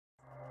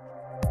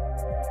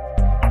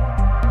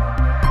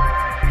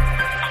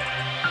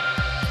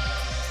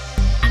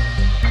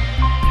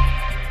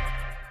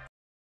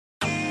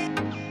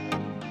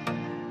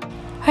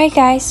Hi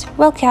guys,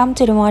 welcome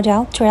to the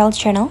Model Trail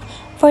channel.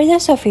 For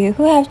those of you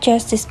who have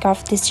just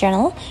discovered this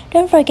channel,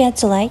 don't forget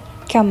to like,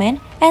 comment,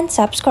 and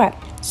subscribe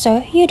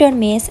so you don't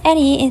miss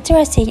any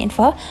interesting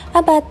info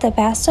about the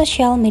best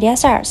social media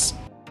stars.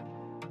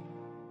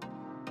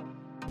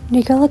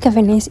 Nicola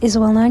Cavanis is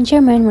a well-known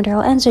German model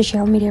and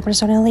social media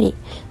personality.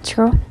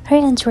 Through her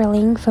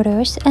enthralling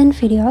photos and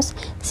videos,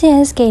 she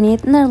has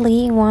gained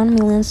nearly 1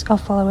 million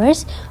of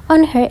followers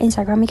on her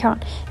Instagram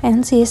account,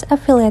 and she is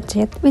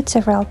affiliated with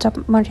several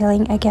top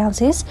modeling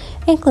agencies,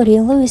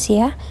 including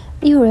Louisa,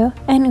 Euro,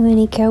 and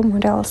Unico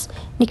models.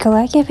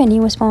 Nicola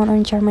Cavanis was born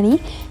in Germany,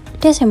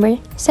 December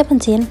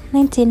 17,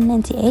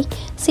 1998.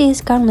 She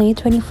is currently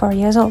 24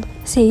 years old.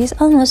 She is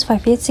almost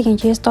 5 feet 6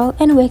 inches tall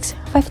and weighs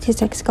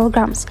 56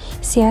 kilograms.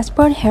 She has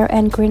brown hair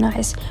and green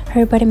eyes.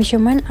 Her body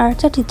measurements are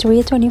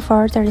 33,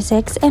 24,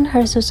 36, and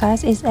her shoe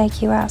size is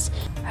XS.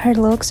 Her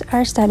looks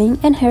are stunning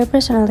and her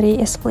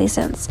personality is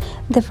pleasant.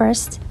 The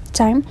first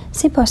time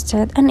she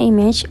posted an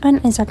image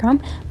on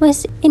Instagram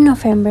was in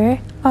November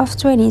of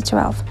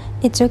 2012.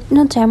 It took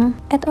no time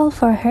at all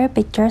for her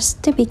pictures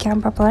to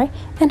become popular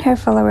and her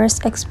followers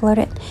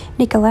exploded.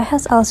 Nicola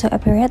has also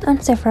appeared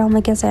on several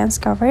magazine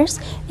covers,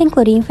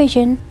 including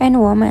Fashion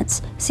and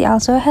Women's. She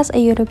also has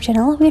a YouTube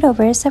channel with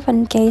over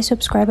 7K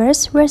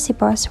subscribers where she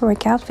posts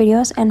workout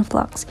videos and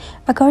vlogs.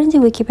 According to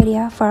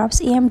Wikipedia,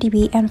 Forbes,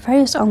 IMDb, and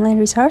various online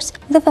resources,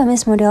 the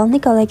famous model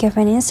Nicola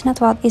Cavanis'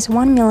 net worth is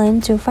 $1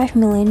 million to $5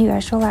 million.